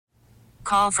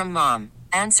Call from mom.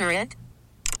 Answer it.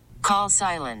 Call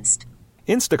silenced.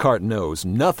 Instacart knows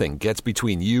nothing gets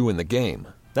between you and the game.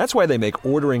 That's why they make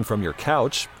ordering from your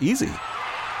couch easy.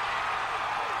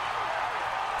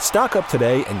 Stock up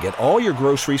today and get all your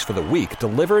groceries for the week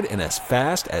delivered in as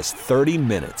fast as 30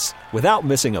 minutes without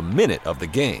missing a minute of the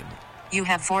game. You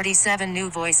have 47 new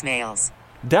voicemails.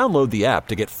 Download the app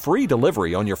to get free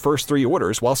delivery on your first 3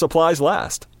 orders while supplies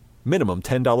last. Minimum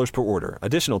 $10 per order.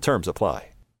 Additional terms apply.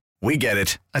 We get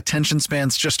it. Attention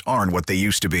spans just aren't what they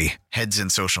used to be. Heads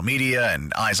in social media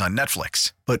and eyes on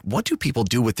Netflix. But what do people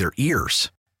do with their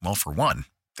ears? Well, for one,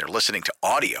 they're listening to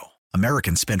audio.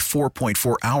 Americans spend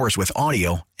 4.4 hours with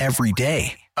audio every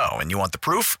day. Oh, and you want the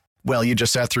proof? Well, you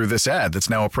just sat through this ad that's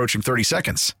now approaching 30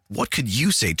 seconds. What could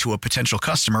you say to a potential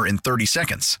customer in 30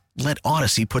 seconds? Let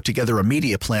Odyssey put together a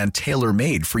media plan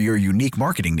tailor-made for your unique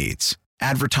marketing needs.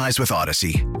 Advertise with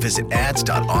Odyssey. Visit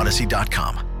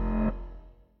ads.odyssey.com.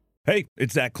 Hey,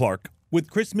 it's Zach Clark.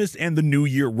 With Christmas and the New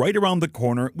Year right around the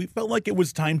corner, we felt like it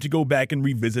was time to go back and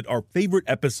revisit our favorite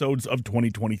episodes of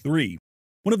 2023.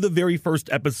 One of the very first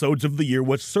episodes of the year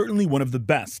was certainly one of the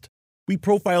best. We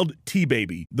profiled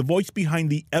T-Baby, the voice behind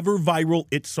the ever-viral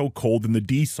It's So Cold in the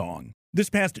D song.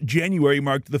 This past January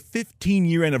marked the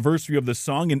 15-year anniversary of the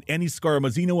song, and Annie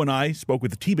Scaramuzzino and I spoke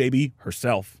with T-Baby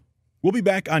herself. We'll be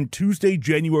back on Tuesday,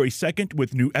 January 2nd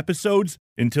with new episodes.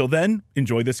 Until then,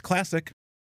 enjoy this classic.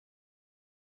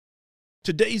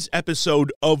 Today's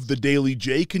episode of The Daily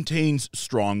J contains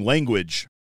strong language.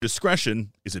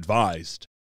 Discretion is advised.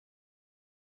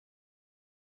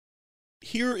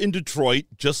 Here in Detroit,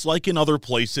 just like in other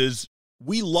places,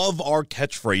 we love our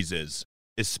catchphrases,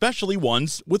 especially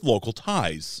ones with local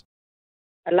ties.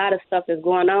 A lot of stuff is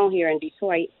going on here in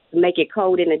Detroit to make it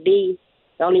cold in the D.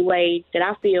 The only way that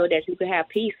I feel that you can have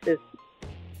peace is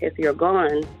if you're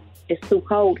gone. It's too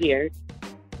cold here.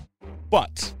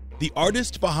 But the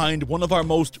artist behind one of our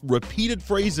most repeated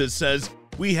phrases says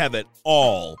we have it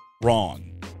all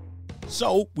wrong.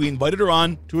 So we invited her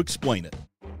on to explain it.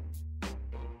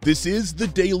 This is The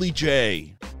Daily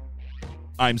J.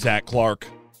 I'm Zach Clark.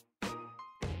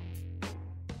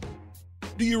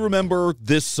 Do you remember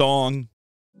this song?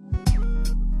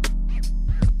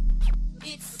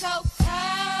 It's so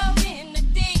cold in the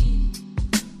D.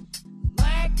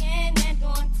 Working and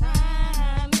doing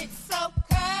time. It's so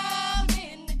cold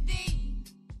in the D.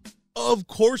 Of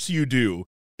course you do.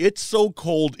 It's So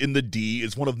Cold in the D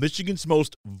is one of Michigan's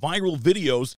most viral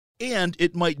videos, and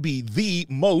it might be the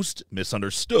most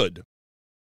misunderstood.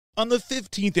 On the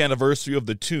 15th anniversary of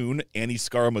the tune, Annie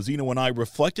Scaramuzzino and I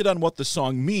reflected on what the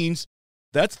song means.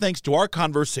 That's thanks to our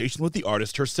conversation with the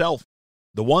artist herself,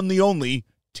 the one, the only,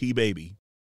 T-Baby.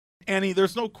 Annie,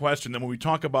 there's no question that when we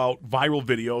talk about viral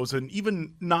videos and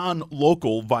even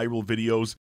non-local viral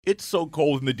videos, It's So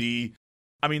Cold in the D,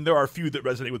 I mean, there are a few that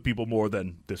resonate with people more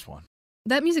than this one.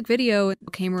 That music video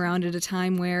came around at a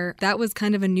time where that was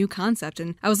kind of a new concept,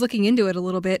 and I was looking into it a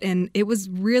little bit, and it was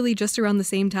really just around the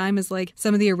same time as like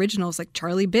some of the originals, like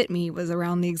Charlie Bit Me was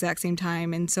around the exact same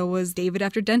time, and so was David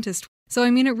After Dentist. So,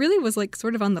 I mean, it really was like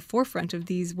sort of on the forefront of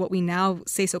these, what we now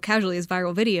say so casually as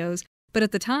viral videos, but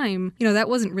at the time, you know, that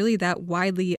wasn't really that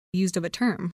widely used of a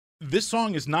term. This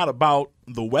song is not about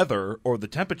the weather or the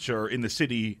temperature in the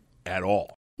city at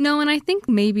all. No, and I think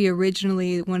maybe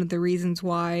originally one of the reasons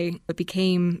why it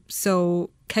became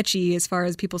so catchy as far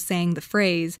as people saying the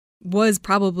phrase was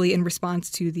probably in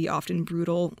response to the often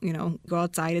brutal, go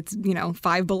outside, it's,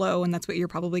 5 below, and that's what you're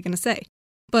probably going to say.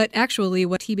 But actually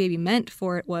what T-Baby meant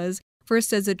for it was,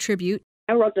 first as a tribute.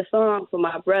 I wrote the song for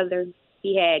my brother.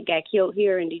 He got killed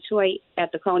here in Detroit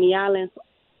at the Coney Island.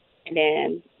 And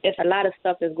then there's a lot of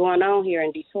stuff that's going on here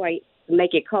in Detroit to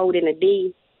make it cold in the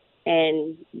D.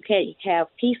 And you can't have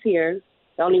peace here.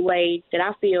 The only way that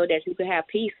I feel that you can have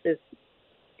peace is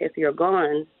if you're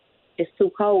gone. It's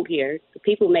too cold here. The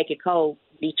people make it cold.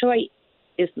 Detroit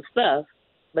is the stuff,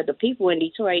 but the people in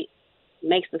Detroit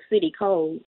makes the city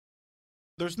cold.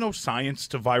 There's no science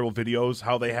to viral videos,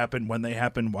 how they happen, when they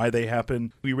happen, why they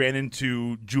happen. We ran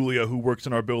into Julia, who works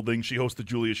in our building. She hosts the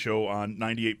Julia Show on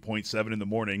 98.7 in the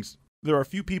mornings. There are a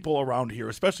few people around here,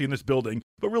 especially in this building,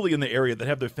 but really in the area, that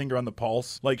have their finger on the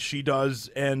pulse like she does.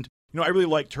 And, I really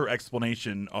liked her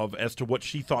explanation as to what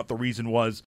she thought the reason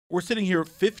was. We're sitting here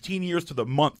 15 years to the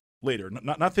month later,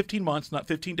 not 15 months, not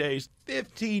 15 days,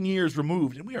 15 years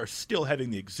removed, and we are still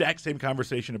having the exact same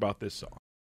conversation about this song.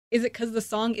 Is it because the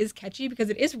song is catchy?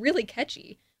 Because it is really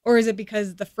catchy. Or is it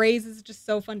because the phrase is just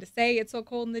so fun to say, it's so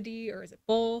cold in the D? Or is it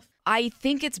both? I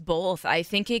think it's both. I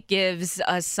think it gives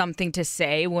us something to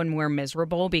say when we're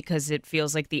miserable because it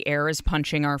feels like the air is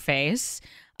punching our face.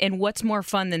 And what's more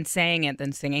fun than saying it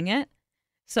than singing it?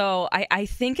 So I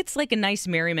think it's like a nice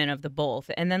merriment of the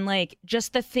both. And then like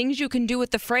just the things you can do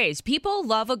with the phrase. People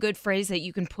love a good phrase that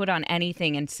you can put on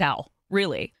anything and sell,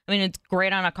 really. I mean, it's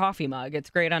great on a coffee mug. It's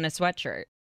great on a sweatshirt.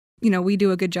 You know, we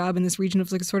do a good job in this region of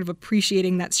like sort of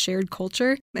appreciating that shared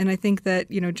culture. And I think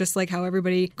that, you know, just like how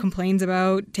everybody complains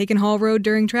about taking Hall Road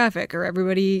during traffic or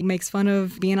everybody makes fun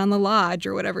of being on the lodge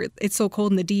or whatever, It's So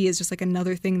Cold in the D is just like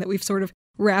another thing that we've sort of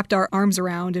wrapped our arms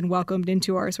around and welcomed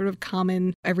into our sort of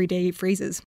common everyday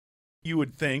phrases. You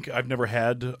would think, I've never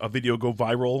had a video go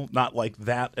viral, not like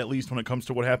that, at least when it comes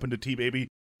to what happened to T-Baby.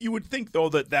 You would think, though,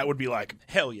 that would be like,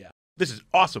 hell yeah, this is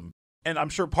awesome. And I'm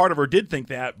sure part of her did think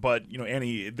that, but, you know,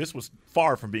 Annie, this was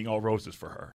far from being all roses for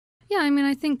her. Yeah, I mean,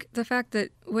 I think the fact that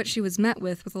what she was met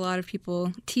with a lot of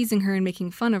people teasing her and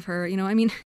making fun of her, you know, I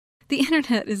mean, the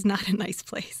internet is not a nice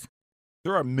place.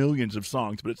 There are millions of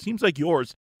songs, but it seems like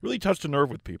yours really touched a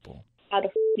nerve with people. How the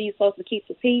f*** are you supposed to keep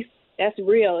the peace? That's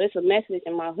real. It's a message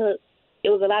in my hook. It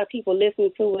was a lot of people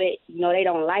listening to it. You know, they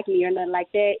don't like me or nothing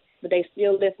like that, but they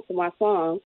still listen to my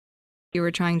song. You were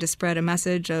trying to spread a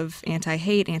message of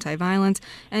anti-hate, anti-violence,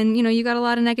 and, you know, you got a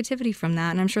lot of negativity from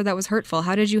that, and I'm sure that was hurtful.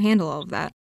 How did you handle all of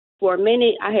that? For a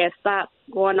minute, I had stopped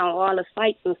going on all the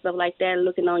sites and stuff like that,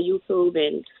 looking on YouTube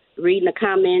and reading the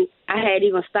comments. I had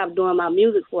even stopped doing my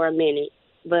music for a minute,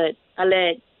 but I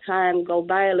let time go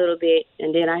by a little bit,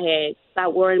 and then I had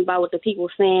stopped worrying about what the people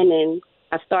were saying, and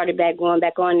I started going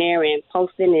back on there and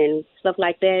posting and stuff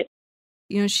like that.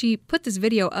 You know, she put this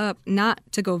video up not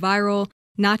to go viral,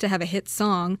 not to have a hit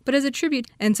song, but as a tribute.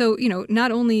 And so, you know,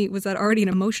 not only was that already an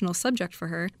emotional subject for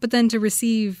her, but then to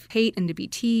receive hate and to be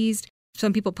teased.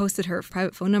 Some people posted her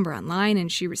private phone number online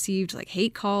and she received like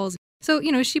hate calls. So,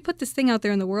 you know, she put this thing out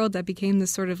there in the world that became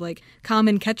this sort of like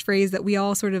common catchphrase that we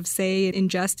all sort of say in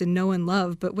jest and know and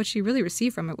love. But what she really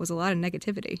received from it was a lot of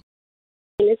negativity.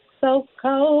 It's so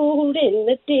cold in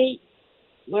the deep,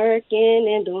 working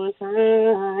and doing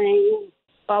time.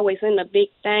 Always in the big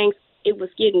things. It was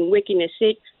getting wicked and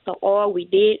shit, so all we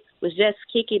did was just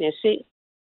kick it and shit.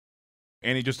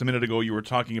 Annie, just a minute ago, you were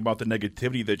talking about the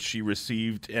negativity that she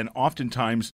received, and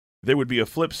oftentimes there would be a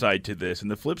flip side to this, and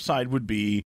the flip side would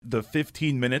be the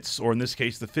 15 minutes, or in this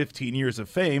case, the 15 years of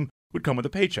fame, would come with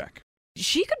a paycheck.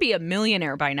 She could be a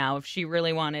millionaire by now if she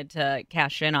really wanted to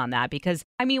cash in on that. Because,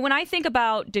 I mean, when I think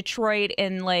about Detroit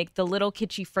and like the little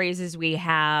kitschy phrases we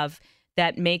have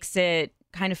that makes it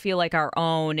kind of feel like our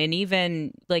own, and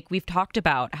even like we've talked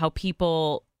about how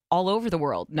people all over the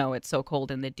world know It's So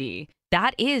Cold in the D,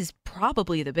 that is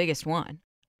probably the biggest one.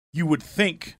 You would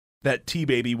think that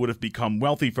T-Baby would have become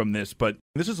wealthy from this, but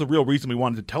this is the real reason we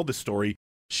wanted to tell this story.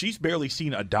 She's barely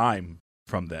seen a dime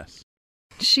from this.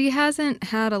 She hasn't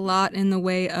had a lot in the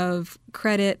way of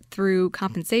credit through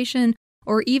compensation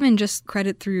or even just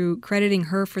credit through crediting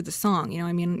her for the song. You know,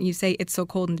 I mean, you say It's So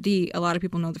Cold in the D, a lot of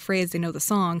people know the phrase, they know the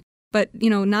song, but, you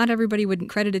know, not everybody would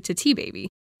credit it to T-Baby.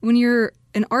 When you're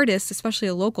an artist, especially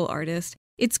a local artist,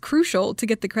 it's crucial to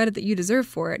get the credit that you deserve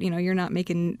for it. You know, you're not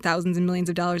making thousands and millions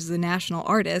of dollars as a national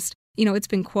artist. You know, it's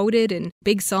been quoted in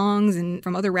big songs and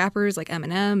from other rappers like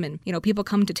Eminem, and, you know, people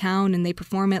come to town and they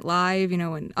perform it live, you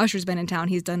know, and Usher's been in town.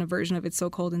 He's done a version of It's So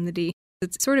Cold in the D.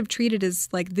 It's sort of treated as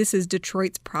like this is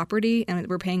Detroit's property and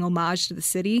we're paying homage to the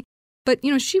city. But,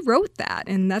 you know, she wrote that,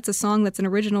 and that's a song that's an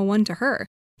original one to her.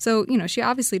 So, you know, she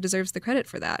obviously deserves the credit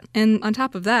for that. And on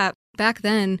top of that, back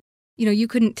then, you know, you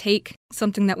couldn't take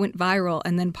something that went viral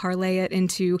and then parlay it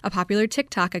into a popular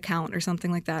TikTok account or something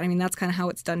like that. I mean, that's kind of how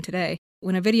it's done today.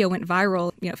 When a video went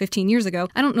viral, you know, 15 years ago,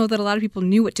 I don't know that a lot of people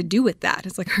knew what to do with that.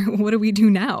 It's like, what do we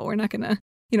do now? We're not going to,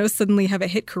 you know, suddenly have a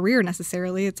hit career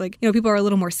necessarily. It's like, you know, people are a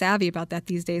little more savvy about that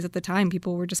these days. At the time,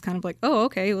 people were just kind of like, oh,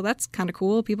 okay, well, that's kind of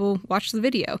cool. People watch the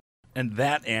video. And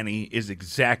that, Annie, is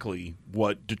exactly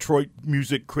what Detroit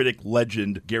music critic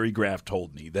legend Gary Graff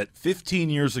told me, that 15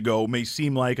 years ago may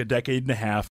seem like a decade and a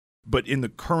half, but in the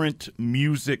current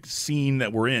music scene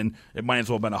that we're in, it might as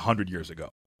well have been 100 years ago.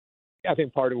 I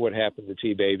think part of what happened to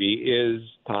T-Baby is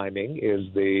timing, is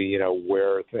the, you know,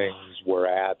 where things were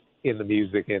at in the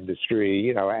music industry,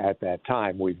 you know, at that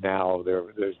time.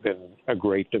 There's been a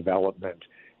great development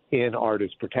in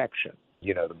artist protection.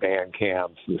 You know, the band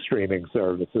camps, the streaming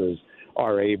services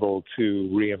are able to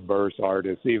reimburse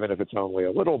artists, even if it's only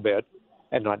a little bit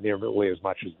and not nearly as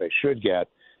much as they should get.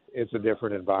 It's a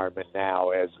different environment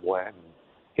now as when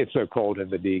It's So Cold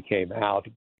in the D came out.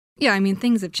 Yeah, I mean,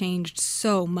 things have changed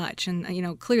so much. And, you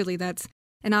know, clearly that's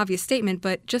an obvious statement,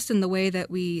 but just in the way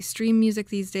that we stream music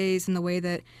these days, in the way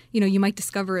that, you know, you might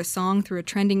discover a song through a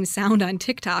trending sound on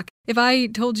TikTok. If I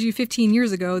told you 15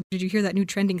 years ago, did you hear that new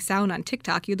trending sound on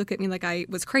TikTok? You'd look at me like I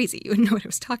was crazy. You wouldn't know what I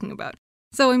was talking about.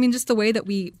 So, I mean, just the way that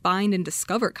we find and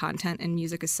discover content in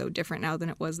music is so different now than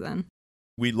it was then.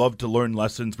 We love to learn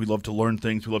lessons. We love to learn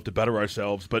things. We love to better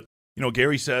ourselves. But,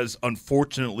 Gary says,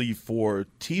 unfortunately for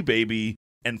T-Baby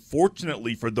and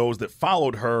fortunately for those that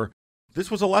followed her, this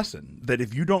was a lesson that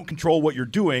if you don't control what you're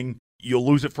doing, you'll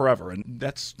lose it forever. And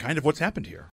that's kind of what's happened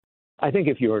here. I think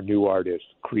if you're a new artist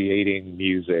creating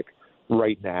music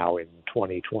right now in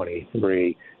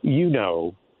 2023, you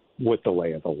know what the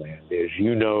lay of the land is.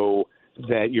 You know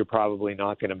that you're probably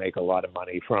not going to make a lot of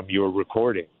money from your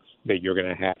recordings, that you're going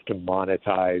to have to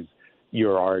monetize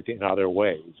your art in other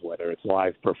ways, whether it's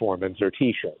live performance or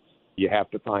T-shirts. You have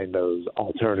to find those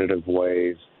alternative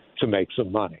ways to make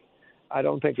some money. I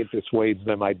don't think it dissuades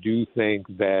them. I do think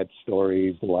that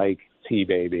stories like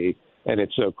T-Baby and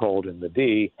It's So Cold in the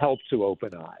D help to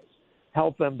open eyes,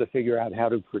 help them to figure out how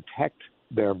to protect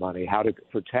their money, how to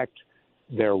protect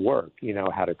their work,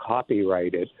 how to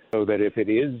copyright it so that if it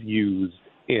is used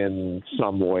in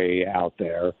some way out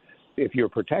there, if you're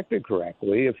protected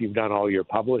correctly, if you've done all your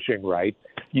publishing right,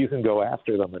 you can go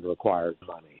after them and require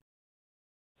money.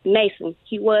 Mason,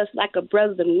 he was like a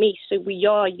brother to me, so we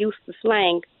all used to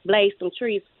slang, blaze some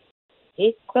trees.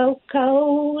 It's so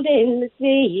cold in the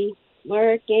sea,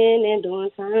 working and doing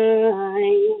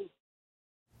time.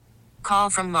 Call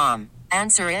from mom.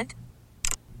 Answer it.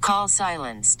 Call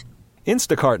silenced.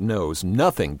 Instacart knows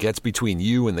nothing gets between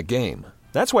you and the game.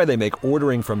 That's why they make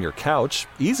ordering from your couch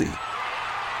easy.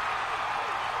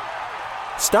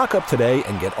 Stock up today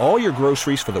and get all your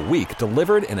groceries for the week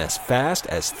delivered in as fast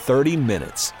as 30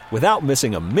 minutes without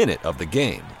missing a minute of the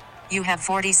game. You have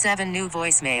 47 new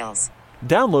voicemails.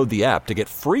 Download the app to get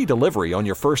free delivery on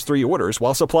your first 3 orders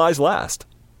while supplies last.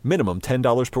 Minimum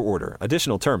 $10 per order.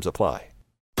 Additional terms apply.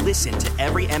 Listen to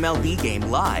every MLB game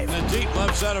live. In the deep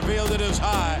left center field, it is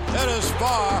high, it is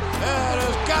far, it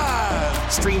is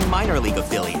gone. Stream minor league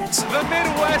affiliates. The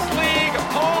Midwest League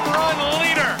home run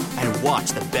leader. And watch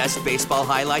the best baseball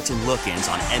highlights and look-ins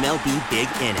on MLB Big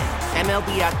Inning.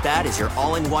 MLB At Bat is your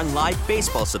all-in-one live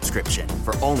baseball subscription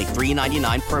for only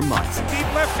 $3.99 per month.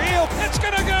 Deep left field, it's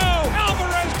gonna go.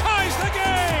 Alvarez ties the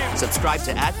game. Subscribe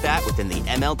to At Bat within the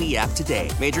MLB app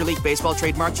today. Major League Baseball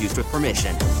trademarks used with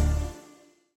permission.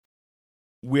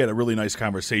 We had a really nice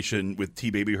conversation with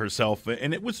T-Baby herself,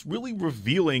 and it was really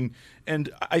revealing. And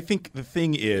I think the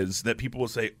thing is that people will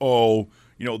say,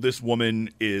 this woman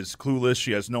is clueless.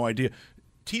 She has no idea.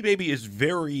 T-Baby is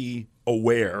very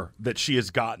aware that she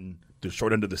has gotten the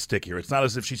short end of the stick here. It's not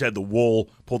as if she's had the wool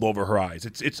pulled over her eyes.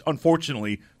 It's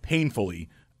unfortunately painfully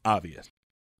obvious.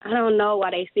 I don't know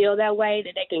why they feel that way,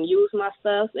 that they can use my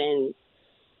stuff and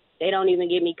they don't even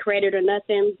give me credit or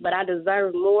nothing, but I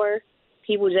deserve more.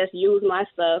 People just use my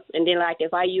stuff, and then,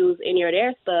 if I use any of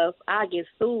their stuff, I get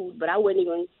sued, but I'm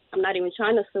not even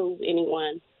trying to sue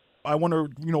anyone. I wonder,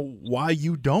 why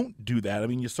you don't do that. I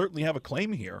mean, you certainly have a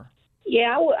claim here.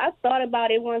 Yeah, I thought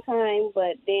about it one time,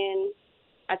 but then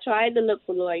I tried to look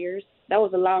for lawyers. That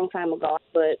was a long time ago,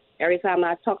 but every time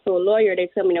I talk to a lawyer, they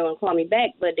tell me they're going to call me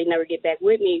back, but they never get back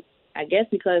with me, I guess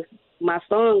because my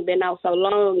song been out so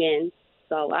long, and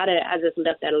so I just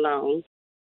left that alone.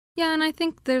 Yeah, and I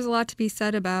think there's a lot to be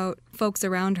said about folks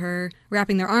around her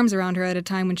wrapping their arms around her at a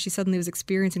time when she suddenly was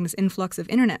experiencing this influx of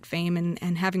internet fame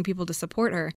and having people to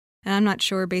support her. And I'm not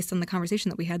sure, based on the conversation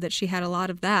that we had, that she had a lot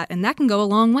of that, and that can go a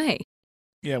long way.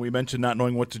 Yeah, we mentioned not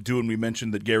knowing what to do, and we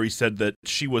mentioned that Gary said that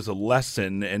she was a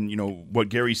lesson, and, what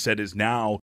Gary said is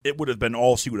now it would have been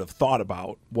all she would have thought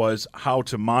about was how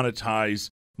to monetize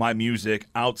my music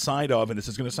outside of, and this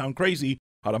is going to sound crazy,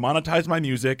 how to monetize my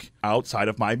music outside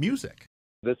of my music.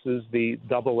 This is the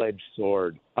double-edged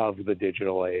sword of the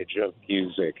digital age of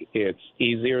music. It's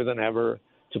easier than ever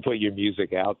to put your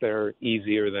music out there,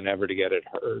 easier than ever to get it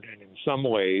heard, and in some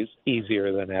ways,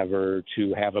 easier than ever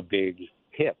to have a big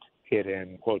hit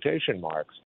in quotation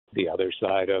marks. The other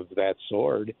side of that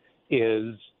sword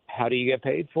is, how do you get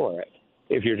paid for it?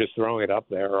 If you're just throwing it up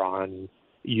there on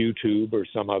YouTube or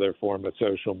some other form of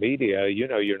social media,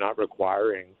 you're not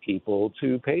requiring people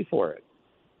to pay for it.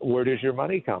 Where does your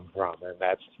money come from? And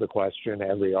that's the question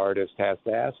every artist has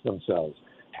to ask themselves.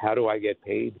 How do I get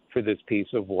paid for this piece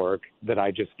of work that I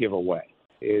just give away?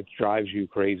 It drives you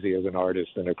crazy as an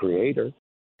artist and a creator.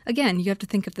 Again, you have to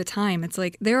think of the time. It's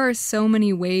like there are so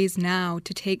many ways now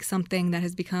to take something that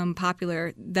has become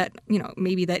popular that,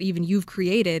 maybe that even you've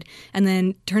created and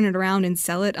then turn it around and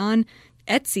sell it on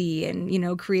Etsy and,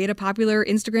 create a popular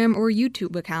Instagram or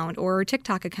YouTube account or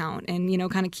TikTok account and,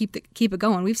 kind of keep it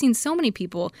going. We've seen so many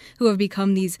people who have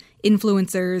become these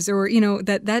influencers or,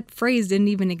 that phrase didn't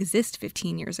even exist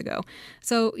 15 years ago.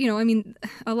 So,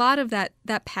 a lot of that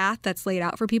path that's laid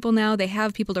out for people now, they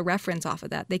have people to reference off of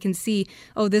that. They can see,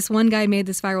 oh, this one guy made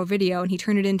this viral video and he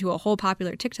turned it into a whole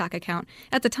popular TikTok account.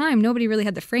 At the time, nobody really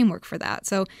had the framework for that.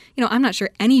 So, I'm not sure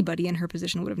anybody in her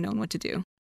position would have known what to do.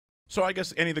 So I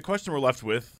guess, Annie, the question we're left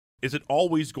with, is it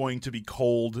always going to be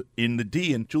cold in the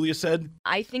D? And Julia said,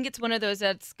 I think it's one of those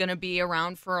that's going to be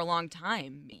around for a long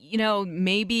time.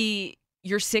 Maybe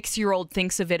your 6-year-old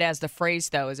thinks of it as the phrase,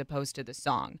 though, as opposed to the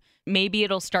song. Maybe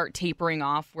it'll start tapering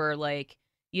off where,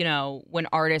 when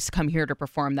artists come here to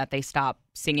perform, that they stop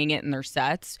singing it in their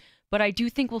sets. But I do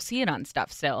think we'll see it on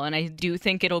stuff still. And I do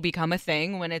think it'll become a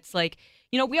thing when it's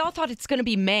we all thought it's going to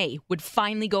be May, would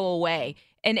finally go away.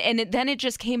 And then it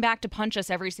just came back to punch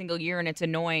us every single year, and it's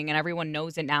annoying, and everyone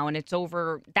knows it now, and it's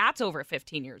over. That's over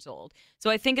 15 years old. So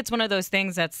I think it's one of those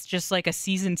things that's just like a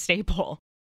season staple.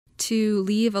 To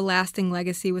leave a lasting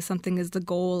legacy with something is the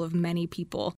goal of many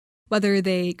people, whether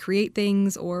they create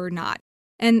things or not.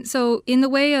 And so in the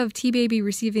way of T-Baby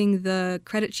receiving the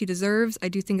credit she deserves, I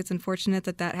do think it's unfortunate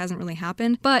that hasn't really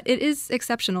happened. But it is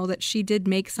exceptional that she did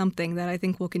make something that I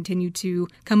think will continue to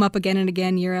come up again and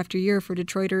again year after year for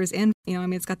Detroiters. And,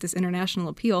 it's got this international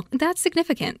appeal. That's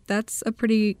significant. That's a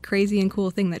pretty crazy and cool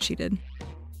thing that she did.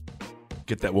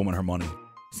 Get that woman her money.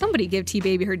 Somebody give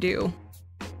T-Baby her due.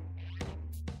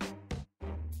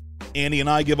 Annie and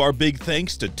I give our big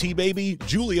thanks to T-Baby,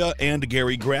 Julia, and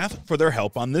Gary Graff for their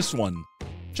help on this one.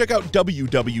 Check out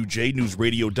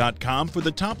wwjnewsradio.com for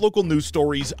the top local news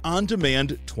stories on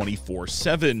demand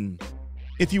 24/7.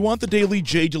 If you want the Daily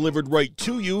J delivered right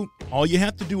to you, all you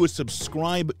have to do is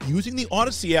subscribe using the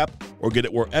Odyssey app or get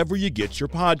it wherever you get your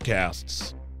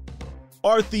podcasts.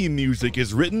 Our theme music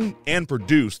is written and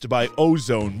produced by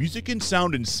Ozone Music and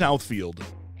Sound in Southfield.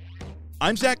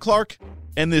 I'm Zach Clark,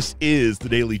 and this is the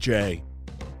Daily J.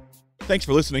 Thanks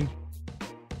for listening.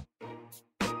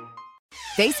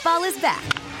 Baseball is back,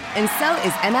 and so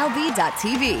is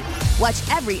MLB.tv. Watch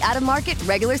every out-of-market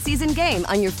regular season game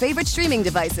on your favorite streaming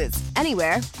devices,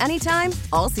 anywhere, anytime,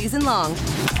 all season long.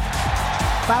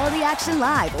 Follow the action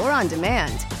live or on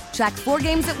demand. Track 4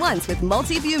 games at once with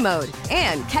multi-view mode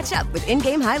and catch up with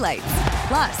in-game highlights.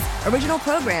 Plus, original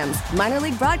programs, minor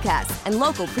league broadcasts, and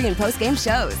local pre- and post-game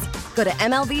shows. Go to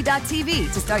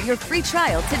MLB.tv to start your free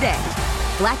trial today.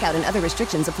 Blackout and other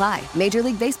restrictions apply. Major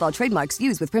League Baseball trademarks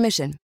used with permission.